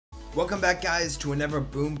Welcome back, guys, to another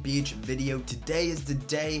Boom Beach video. Today is the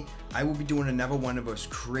day I will be doing another one of those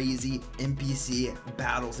crazy NPC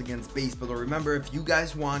battles against base builder. Remember, if you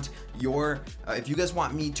guys want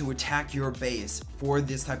me to attack your base for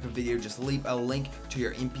this type of video, just leave a link to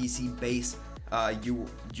your NPC base, your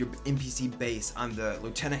NPC base on the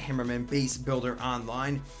Lieutenant Hammerman base builder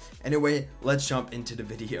online. Anyway, let's jump into the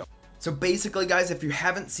video. So basically, guys, if you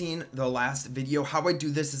haven't seen the last video, how I do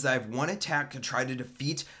this is I have one attack to try to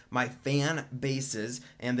defeat my fan bases,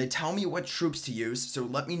 and they tell me what troops to use. So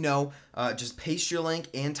let me know, just paste your link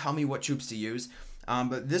and tell me what troops to use.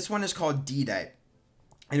 But this one is called D-Day,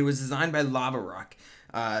 and it was designed by Lava Rock.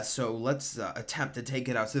 So let's attempt to take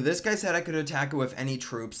it out. So this guy said I could attack it with any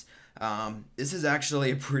troops. This is actually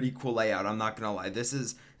a pretty cool layout, I'm not gonna lie. This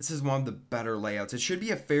is one of the better layouts. It should be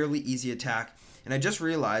a fairly easy attack, and I just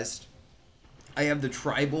realized I have the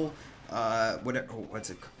tribal, Dr.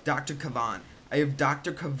 Kavan. I have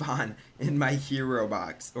Dr. Kavan in my hero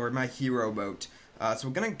box, or my hero boat. So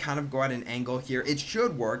we're gonna kind of go at an angle here. It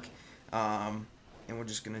should work, and we're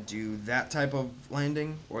just gonna do that type of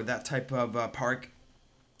landing, or that type of park.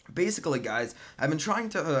 Basically, guys, I've been trying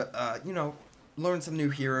to, learn some new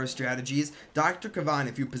hero strategies. Dr. Kavan,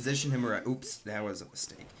 if you position him right, oops, that was a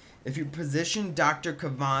mistake. If you position Dr.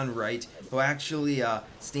 Kavan right, he'll actually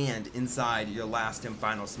stand inside your last and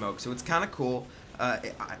final smoke. So it's kind of cool.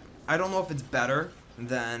 I don't know if it's better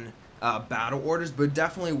than battle orders, but it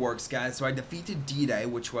definitely works, guys. So I defeated D-Day,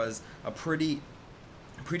 which was a pretty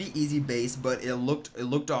easy base, but it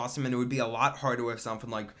looked awesome, and it would be a lot harder with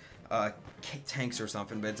something like tanks or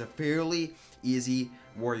something. But it's a fairly easy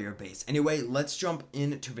warrior base. Anyway, let's jump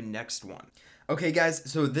into the next one. Okay, guys,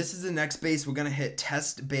 so this is the next base. We're gonna hit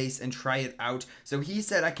test base and try it out. So he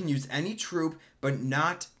said I can use any troop, but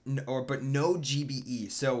no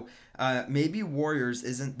GBE. So maybe warriors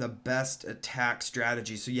isn't the best attack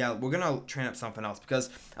strategy. So yeah, we're gonna train up something else, because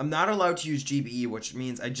I'm not allowed to use GBE, which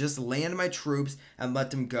means I just land my troops and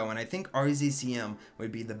let them go. And I think RZCM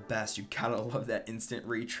would be the best. You gotta love that instant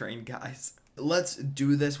retrain, guys. Let's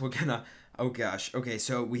do this. We're gonna, oh gosh. Okay,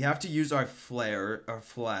 so we have to use our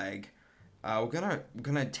flag. We're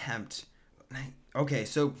gonna attempt. Okay,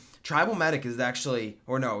 so Tribal Medic is actually,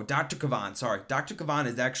 or no, Dr. Kavan. Sorry, Dr. Kavan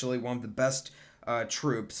is actually one of the best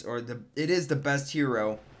troops, or it is the best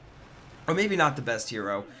hero, or maybe not the best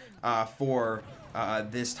hero for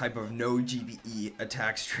this type of no GBE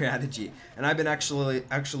attack strategy. And I've been actually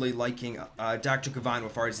liking Dr. Kavan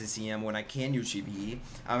with RZCM when I can use GBE.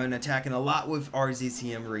 I've been attacking a lot with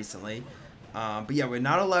RZCM recently. But yeah, we're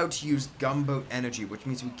not allowed to use gunboat energy, which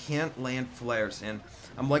means we can't land flares. And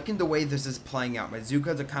I'm liking the way this is playing out. My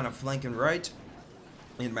Zukas are kind of flanking right,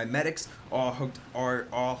 and my medics are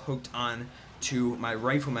all hooked on to my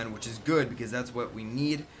riflemen, which is good because that's what we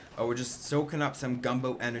need. We're just soaking up some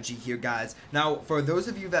gunboat energy here, guys. Now, for those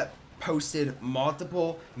of you that posted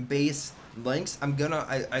multiple base links,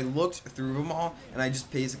 I looked through them all, and I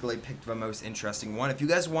just basically picked the most interesting one. If you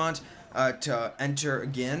guys want to enter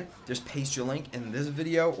again, just paste your link in this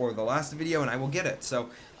video or the last video, and I will get it. So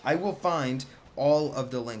I will find all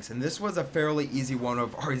of the links, and this was a fairly easy one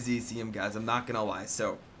of RZCM, guys, I'm not gonna lie.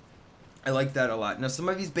 So I like that a lot. Now, some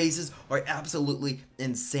of these bases are absolutely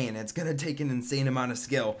insane. It's gonna take an insane amount of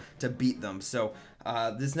skill to beat them. So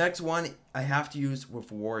this next one I have to use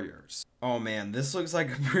with warriors. Oh man, this looks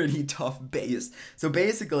like a pretty tough base. So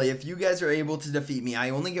basically, if you guys are able to defeat me, I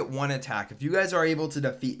only get one attack. If you guys are able to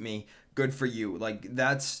defeat me, good for you. Like,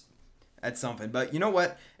 that's something. But you know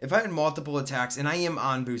what? If I had multiple attacks, and I am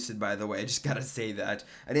on boosted, by the way, I just gotta say that.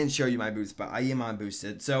 I didn't show you my boost, but I am on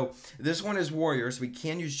boosted. So this one is warriors. We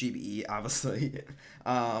can use GBE, obviously.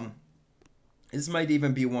 This might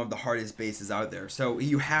even be one of the hardest bases out there. So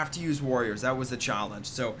you have to use warriors. That was the challenge.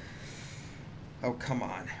 So, oh, come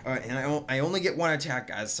on. And I only get one attack,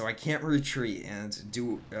 guys, so I can't retreat and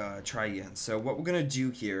try again. So what we're going to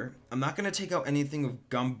do here, I'm not going to take out anything with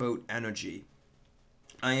gunboat energy.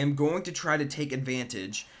 I am going to try to take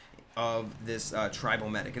advantage of this tribal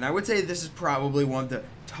medic. And I would say this is probably one of the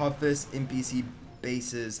toughest NPC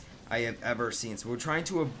bases I have ever seen. So we're trying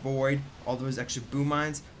to avoid all those extra boom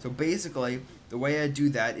mines. So basically, the way I do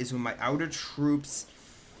that is when my outer troops...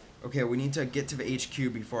 Okay, we need to get to the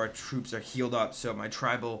HQ before our troops are healed up, so my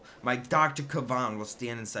Dr. Kavan will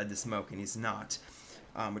stand inside the smoke, and he's not,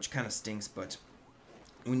 which kind of stinks, but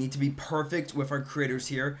we need to be perfect with our critters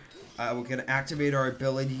here. We're going to activate our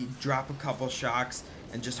ability, drop a couple shocks,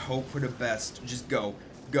 and just hope for the best. Just go.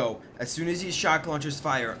 Go. As soon as these shock launchers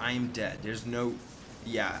fire, I am dead. There's no...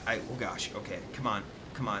 Yeah, oh gosh, okay, come on,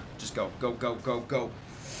 just go.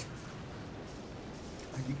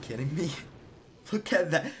 Are you kidding me? Look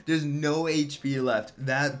at that. There's no HP left.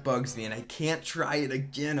 That bugs me, and I can't try it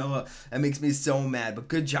again. Oh, that makes me so mad, but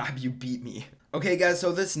good job, you beat me. Okay, guys,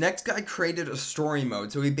 so this next guy created a story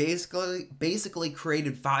mode. So he basically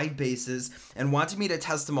created 5 bases and wanted me to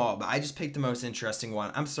test them all, but I just picked the most interesting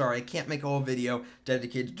one. I'm sorry, I can't make a whole video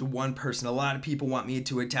dedicated to one person. A lot of people want me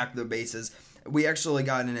to attack the bases. We actually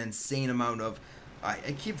got an insane amount of...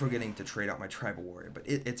 I keep forgetting to trade out my tribal warrior, but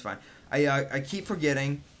it's fine. I keep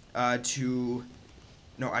forgetting to...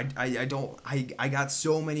 No, I got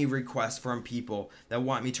so many requests from people that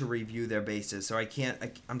want me to review their bases, so I can't,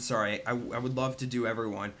 I'm sorry, I would love to do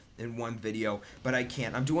everyone in one video, but I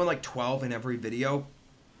can't. I'm doing like 12 in every video,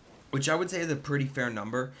 which I would say is a pretty fair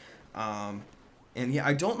number. And yeah,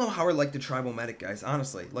 I don't know how I like the tribal medic, guys,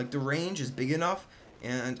 honestly. Like, the range is big enough,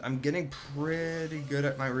 and I'm getting pretty good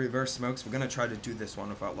at my reverse smokes. We're going to try to do this one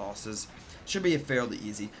without losses. Should be fairly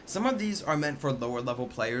easy. Some of these are meant for lower level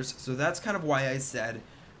players, so that's kind of why I said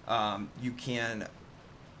you can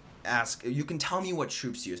tell me what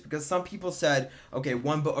troops to use, because some people said, okay,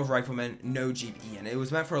 1 boat of riflemen, no GP, and it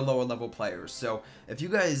was meant for lower level players. So if you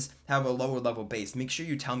guys have a lower level base, make sure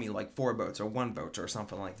you tell me like 4 boats or 1 boat or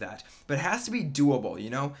something like that. But it has to be doable, you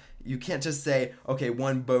know? You can't just say, okay,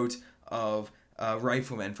 1 boat of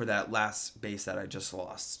riflemen for that last base that I just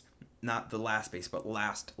lost. Not the last base, but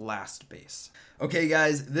last base. Okay,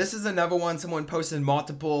 guys, this is another one. Someone posted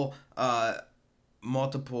multiple, okay,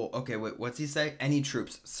 wait, what's he say? Any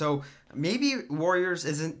troops. So maybe warriors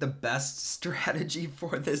isn't the best strategy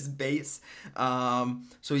for this base.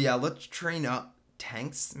 So yeah, let's train up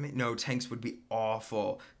tanks. No, tanks would be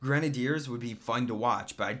awful. Grenadiers would be fun to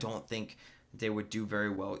watch, but I don't think they would do very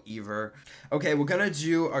well either. Okay, we're gonna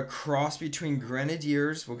do a cross between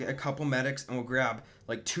grenadiers. We'll get a couple medics and we'll grab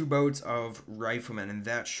like 2 boats of riflemen, and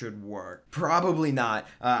that should work. Probably not.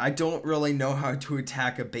 I don't really know how to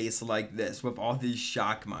attack a base like this with all these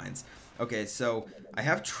shock mines. Okay, so I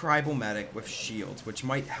have tribal medic with shields, which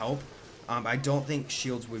might help. I don't think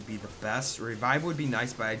shields would be the best. Revive would be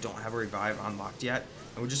nice, but I don't have a revive unlocked yet.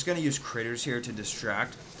 And we're just gonna use critters here to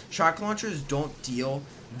distract. Shock launchers don't deal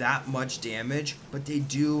that much damage, but they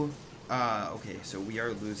do. Okay, so we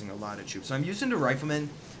are losing a lot of troops. So I'm using the riflemen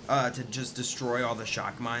to just destroy all the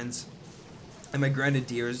shock mines, and my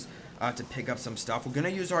grenadiers to pick up some stuff. We're gonna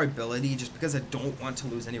use our ability just because I don't want to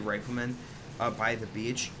lose any riflemen by the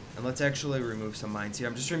beach. And let's actually remove some mines here.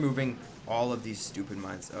 I'm just removing all of these stupid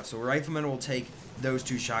mines. So riflemen will take those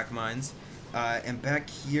 2 shock mines. And back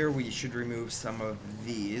here we should remove some of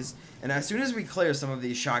these. And as soon as we clear some of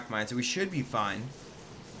these shock mines, we should be fine.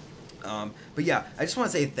 But yeah, I just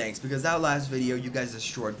want to say thanks, because that last video you guys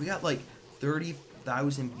destroyed. We got like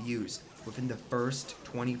 30,000 views within the first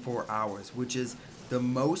 24 hours, which is the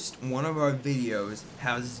most one of our videos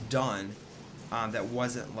has done that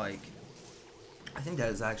wasn't like... I think that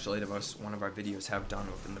is actually the most one of our videos have done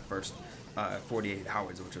within the first 48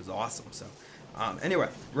 hours, which was awesome. So anyway,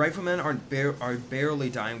 riflemen are barely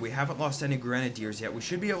dying. We haven't lost any grenadiers yet. We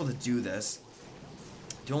should be able to do this.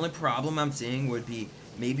 The only problem I'm seeing would be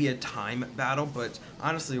maybe a time battle, but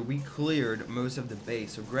honestly, we cleared most of the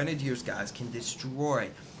base. So grenadiers, guys, can destroy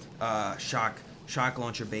shock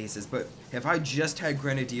launcher bases. But if I just had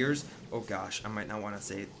grenadiers, oh gosh, I might not want to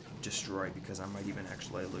say destroy, because I might even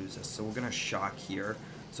actually lose this. So we're gonna shock here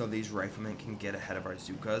so these riflemen can get ahead of our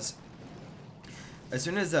Zookas. As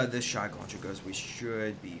soon as this shock launcher goes, we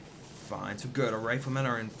should be fine. So good, our riflemen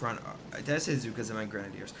are in front. Did I say Zookas? I meant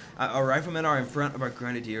grenadiers. Our riflemen are in front of our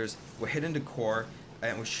grenadiers. We're hitting the core,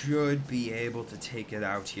 and we should be able to take it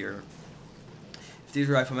out here. If these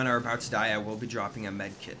riflemen are about to die, I will be dropping a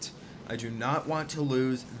med kit. I do not want to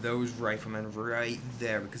lose those riflemen right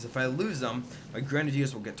there, because if I lose them, my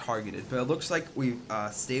grenadiers will get targeted. But it looks like we've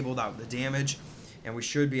stabled out the damage, and we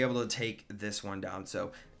should be able to take this one down.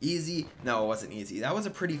 So easy. No, it wasn't easy. That was a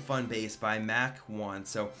pretty fun base by Mac 1.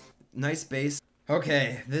 So nice base.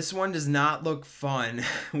 Okay, this one does not look fun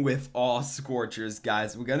with all Scorchers,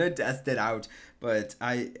 guys. We're gonna test it out, but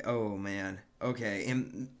oh man. Okay,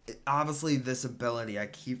 and obviously this ability, I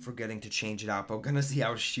keep forgetting to change it out, but we're gonna see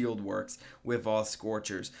how shield works with all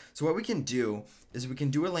Scorchers. So what we can do is we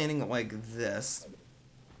can do a landing like this,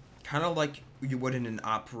 kind of like you would in an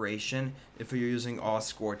operation if you're using all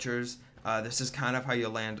Scorchers. This is kind of how you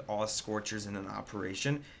land all Scorchers in an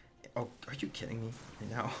operation. Oh, are you kidding me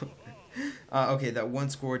right now? Okay, that 1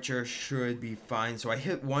 Scorcher should be fine. So I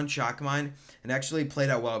hit 1 shock mine and actually played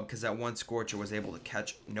out well, because that 1 Scorcher was able to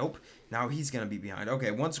catch. Nope. Now he's going to be behind.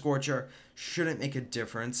 Okay, 1 Scorcher shouldn't make a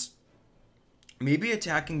difference. Maybe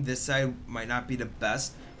attacking this side might not be the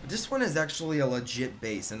best, but this one is actually a legit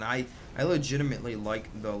base, and I legitimately like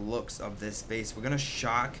the looks of this base. We're going to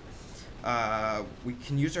shock we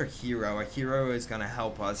can use our hero. Our hero is gonna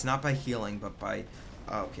help us, not by healing, but by...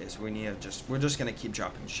 okay, so we're just gonna keep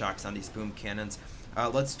dropping shocks on these boom cannons.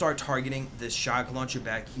 Let's start targeting this shock launcher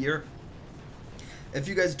back here. If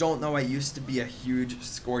you guys don't know, I used to be a huge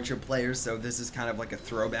Scorcher player, so this is kind of like a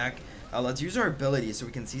throwback. Let's use our ability so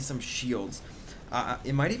we can see some shields.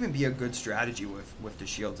 It might even be a good strategy with the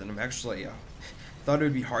shields, and I'm actually thought it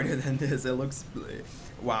would be harder than this. It looks...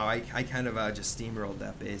 Wow, I kind of just steamrolled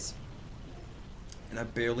that base. And I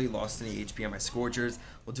barely lost any HP on my Scorchers.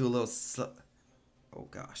 We'll do a little... Oh,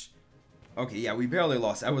 gosh. Okay, yeah, we barely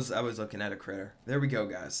lost. I was looking at a critter. There we go,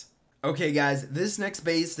 guys. Okay, guys, this next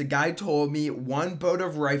base, the guy told me 1 boat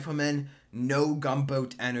of riflemen, no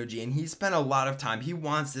gunboat energy, and he spent a lot of time. He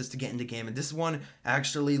wants this to get into game, and this one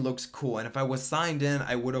actually looks cool, and if I was signed in,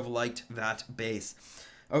 I would have liked that base.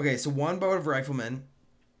 Okay, so 1 boat of riflemen,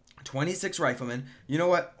 26 riflemen. You know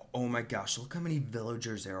what? Oh my gosh, look how many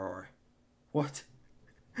villagers there are. What?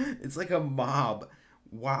 It's like a mob.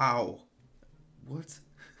 Wow. What?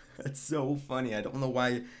 That's so funny. I don't know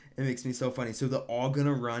why it makes me so funny. So they're all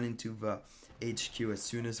gonna run into the HQ as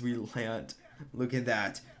soon as we land. Look at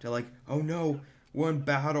that. They're like, oh no, we're in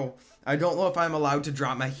battle. I don't know if I'm allowed to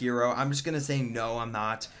drop my hero. I'm just gonna say no, I'm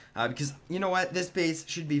not. Because you know what? This base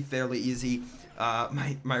should be fairly easy.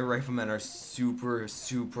 My riflemen are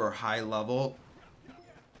super high level.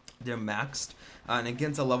 They're maxed. And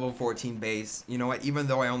against a level 14 base, you know what? Even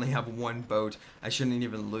though I only have 1 boat, I shouldn't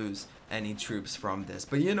even lose any troops from this.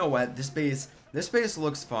 But you know what? This base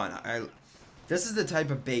looks fun. This is the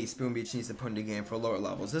type of base Boom Beach needs to put into game for lower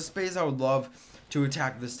levels. This base, I would love to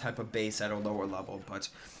attack this type of base at a lower level. But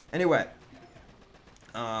anyway,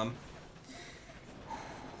 wow,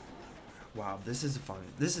 this is fun.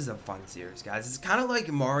 This is a fun series, guys. It's kind of like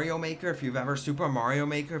Mario Maker. If you've ever Super Mario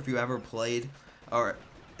Maker, if you ever played, or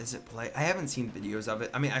is it play? I haven't seen videos of it.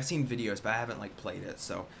 I mean, I've seen videos, but I haven't like played it.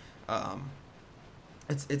 So,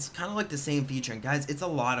 it's kind of like the same feature, and guys, it's a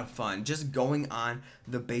lot of fun. Just going on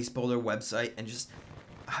the Base Builder website and just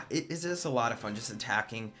it's just a lot of fun. Just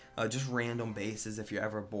attacking just random bases if you're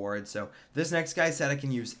ever bored. So this next guy said I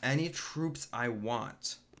can use any troops I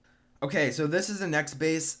want. Okay, so this is the next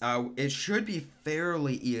base. It should be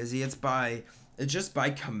fairly easy. It's just by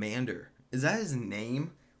Commander. Is that his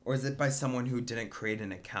name? Or is it by someone who didn't create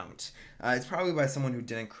an account? It's probably by someone who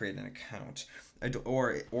didn't create an account.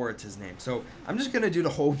 Or it's his name. So I'm just going to do the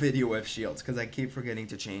whole video with shields because I keep forgetting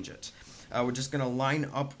to change it. We're just going to line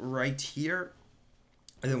up right here.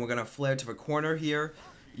 And then we're going to flare to the corner here.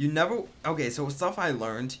 Okay, so stuff I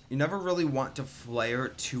learned. You never really want to flare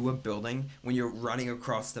to a building when you're running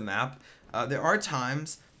across the map. There are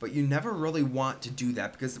times, but you never really want to do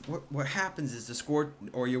that because what happens is the score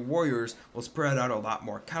or your warriors will spread out a lot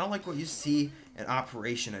more. Kind of like what you see in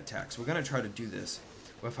operation attacks. We're going to try to do this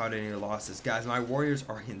without any losses. Guys, my warriors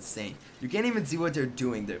are insane. You can't even see what they're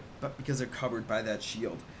doing there, but because they're covered by that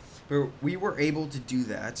shield. But we were able to do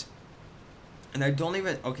that. And I don't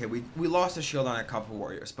even... Okay, we lost a shield on a couple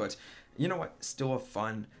warriors, but you know what? Still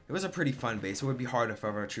it was a pretty fun base. It would be harder for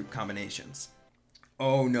our troop combinations.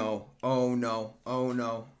 Oh no, oh no, oh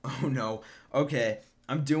no, oh no. Okay,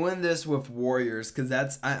 I'm doing this with warriors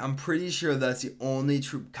because I'm pretty sure that's the only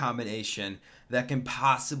troop combination that can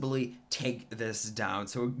possibly take this down.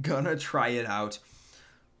 So we're gonna try it out.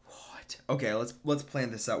 What? Okay, let's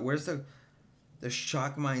plan this out. Where's the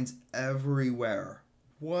shock mines everywhere?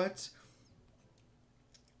 What?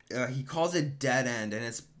 He calls it dead end, and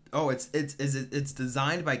it's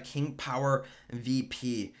designed by King Power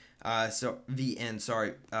VP. So VN,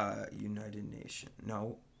 sorry, United Nation.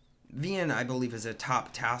 No, VN I believe is a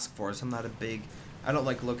top task force. I don't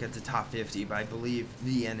like look at the top 50, but I believe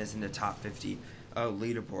VN is in the top 50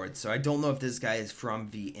 leaderboard. So I don't know if this guy is from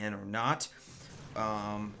VN or not.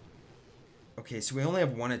 Okay, so we only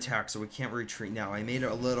have 1 attack, so we can't retreat now. I made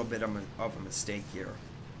a little bit of a mistake here.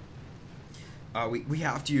 We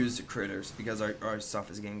have to use the critters because our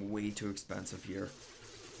stuff is getting way too expensive here.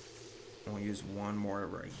 And we'll use 1 more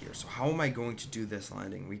right here. So how am I going to do this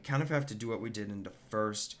landing? We kind of have to do what we did in the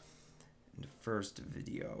first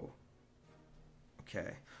video.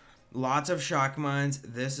 Okay. Lots of shock mines.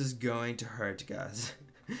 This is going to hurt, guys.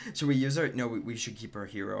 Should we use our... No, we should keep our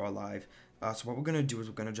hero alive. So what we're going to do is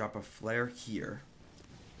we're going to drop a flare here.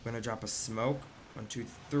 We're going to drop a smoke. 1, 2,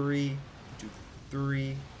 3. 1, 2,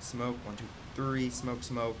 3. Smoke. 1, 2, 3. Smoke,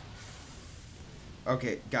 smoke.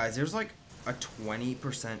 Okay, guys, there's like a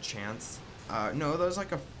 20% chance. No, there's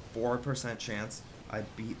like a 4% chance I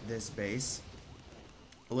beat this base.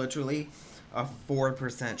 Literally a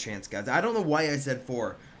 4% chance, guys. I don't know why I said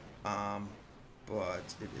 4. But but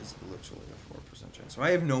it is literally a 4% chance. So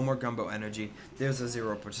I have no more gumbo energy. There's a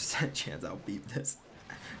 0% chance I'll beat this.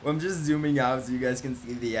 Well, I'm just zooming out so you guys can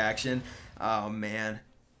see the action. Oh man,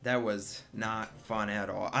 that was not fun at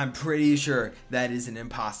all. I'm pretty sure that is an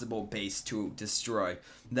impossible base to destroy.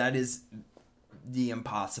 That is the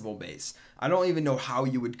impossible base. I don't even know how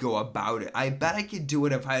you would go about it. I bet I could do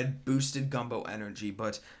it if I had boosted gumbo energy,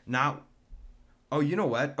 but not. Oh, you know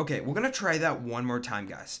what? Okay, we're gonna try that one more time,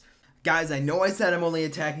 guys. Guys, I know I said I'm only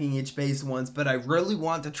attacking each base once, but I really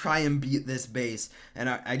want to try and beat this base. And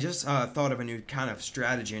I just thought of a new kind of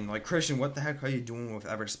strategy. And like, Christian, what the heck are you doing with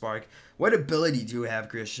Everspark? What ability do you have,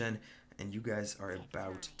 Christian? And you guys are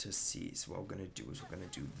about to see. So what we're going to do is we're going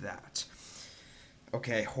to do that.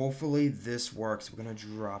 Okay, hopefully this works. We're going to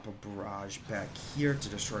drop a barrage back here to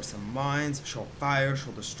destroy some mines. She'll fire.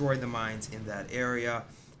 She'll destroy the mines in that area.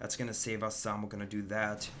 That's going to save us some. We're going to do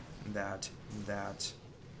that, that, that.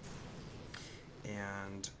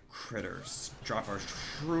 And critters. Drop our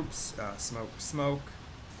troops. Smoke.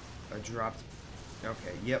 Dropped.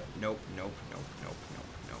 Okay, yep. Nope.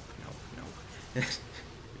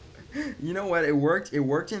 You know what? It worked. It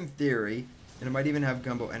worked in theory. And it might even have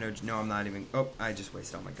gumbo energy. No, I'm not even. Oh, I just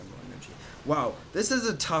wasted all my gumbo energy. Wow, this is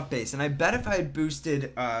a tough base. And I bet if I had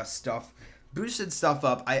boosted stuff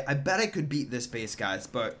up, I bet I could beat this base, guys.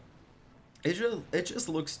 But it just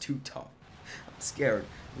looks too tough. I'm scared.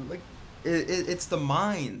 Like, it's the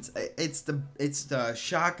mines. It's the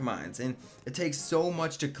shock mines, and it takes so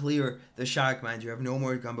much to clear the shock mines. You have no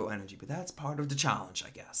more gumbo energy, but that's part of the challenge,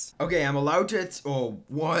 I guess. Okay, I'm allowed to. Oh,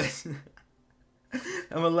 what?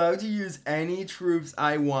 I'm allowed to use any troops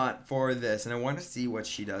I want for this, and I want to see what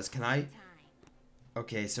she does. Can I?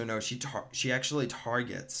 Okay, so no, she actually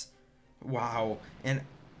targets. Wow, and.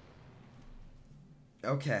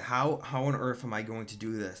 Okay, how on earth am I going to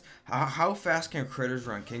do this? How fast can critters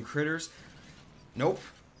run? Can critters... Nope.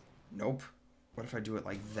 Nope. What if I do it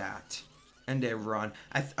like that? And they run.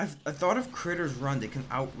 I thought if critters run, they can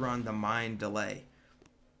outrun the mine delay.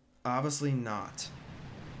 Obviously not.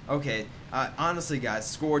 Okay, honestly, guys,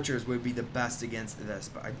 Scorchers would be the best against this,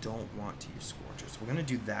 but I don't want to use Scorchers. We're going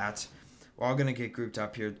to do that. We're all going to get grouped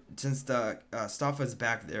up here. Since the stuff is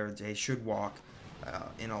back there, they should walk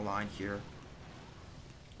in a line here.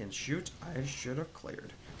 And shoot, I should have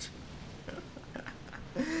cleared.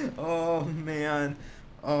 Oh man.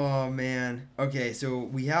 Okay, so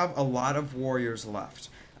we have a lot of warriors left.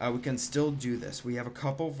 We can still do this. We have a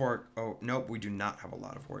couple of our... Oh, nope, we do not have a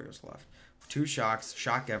lot of warriors left. 2 shocks,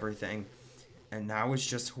 shock everything. And now it's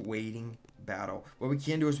just waiting battle. What we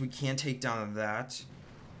can do is we can take down that.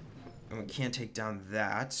 And we can't take down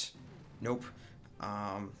that. Nope.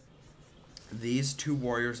 These 2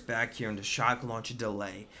 warriors back here in the shock launch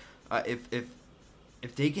delay.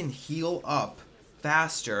 If they can heal up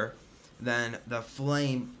faster than the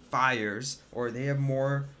flame fires, or they have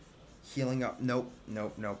more healing up. Nope.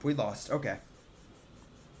 We lost. Okay.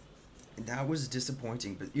 That was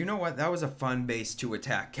disappointing, but you know what? That was a fun base to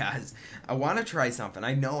attack, guys. I want to try something.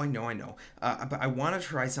 I know. But I want to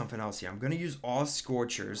try something else here. I'm going to use all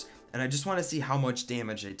Scorchers, and I just want to see how much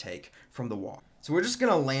damage they take from the wall. So we're just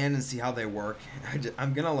going to land and see how they work.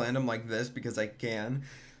 I'm going to land them like this because I can.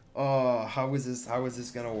 Oh, how is this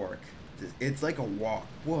going to work? It's like a walk.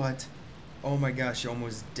 What? Oh my gosh, you're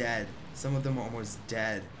almost dead. Some of them are almost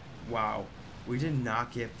dead. Wow. We did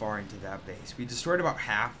not get far into that base. We destroyed about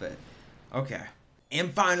half it. Okay.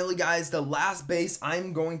 And finally, guys, the last base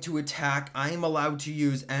I'm going to attack. I am allowed to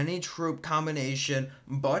use any troop combination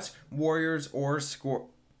but warriors or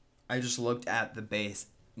I just looked at the base.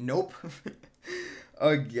 Nope.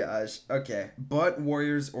 Oh gosh. Okay. But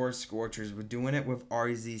warriors or scorchers. We're doing it with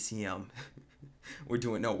RZCM.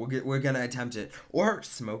 We're gonna attempt it. Or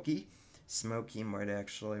Smokey. Smokey might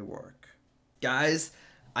actually work. Guys,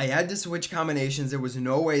 I had to switch combinations. There was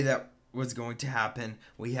no way that was going to happen.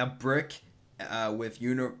 We have Brick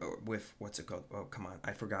with what's it called? Oh, come on.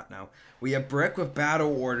 I forgot now. We have Brick with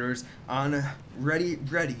battle orders on ready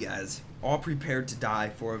guys. All prepared to die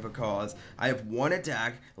for the cause. I have 1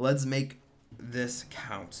 attack. Let's make this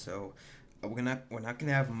count. So we're not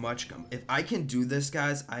gonna have much gum. If I can do this,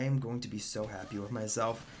 guys, I am going to be so happy with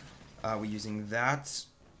myself. We're using that.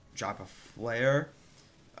 Drop a flare.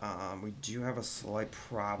 We do have a slight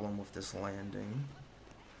problem with this landing.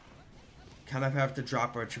 Kind of have to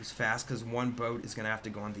drop our troops fast because 1 boat is gonna have to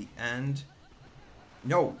go on the end.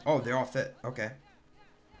 No, oh, they're all fit. Okay.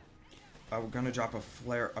 We're gonna drop a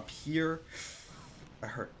flare up here. That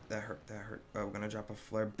hurt. We're gonna drop a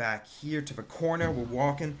flare back here to the corner. We're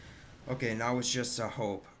walking. Okay, now it's just a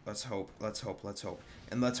hope. Let's hope.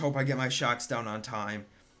 And let's hope I get my shocks down on time.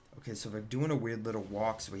 Okay, so they're doing a weird little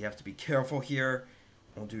walk, so we have to be careful here.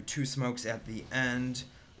 We'll do 2 smokes at the end.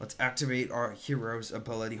 Let's activate our hero's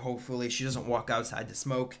ability. Hopefully she doesn't walk outside the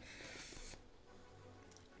smoke.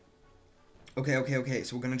 Okay.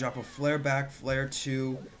 So we're going to drop a flare back, flare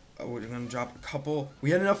 2. We're going to drop a couple.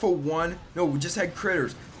 We had enough for 1. No, we just had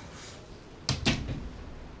critters.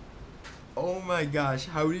 Oh my gosh,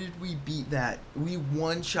 how did we beat that? We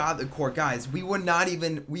one-shot the core. Guys, we would not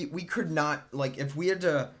even, we could not, like, if we had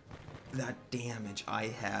to, that damage I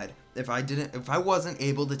had, if I wasn't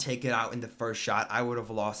able to take it out in the first shot, I would have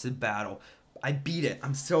lost the battle. I beat it.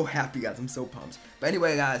 I'm so happy, guys. I'm so pumped. But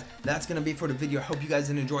anyway, guys, that's going to be for the video. I hope you guys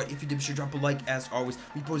did enjoy it. If you did, be sure to drop a like. As always,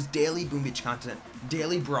 we post daily Boom Beach content,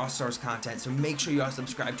 daily Brawl Stars content, so make sure you all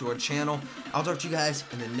subscribe to our channel. I'll talk to you guys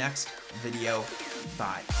in the next video.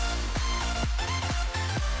 Bye.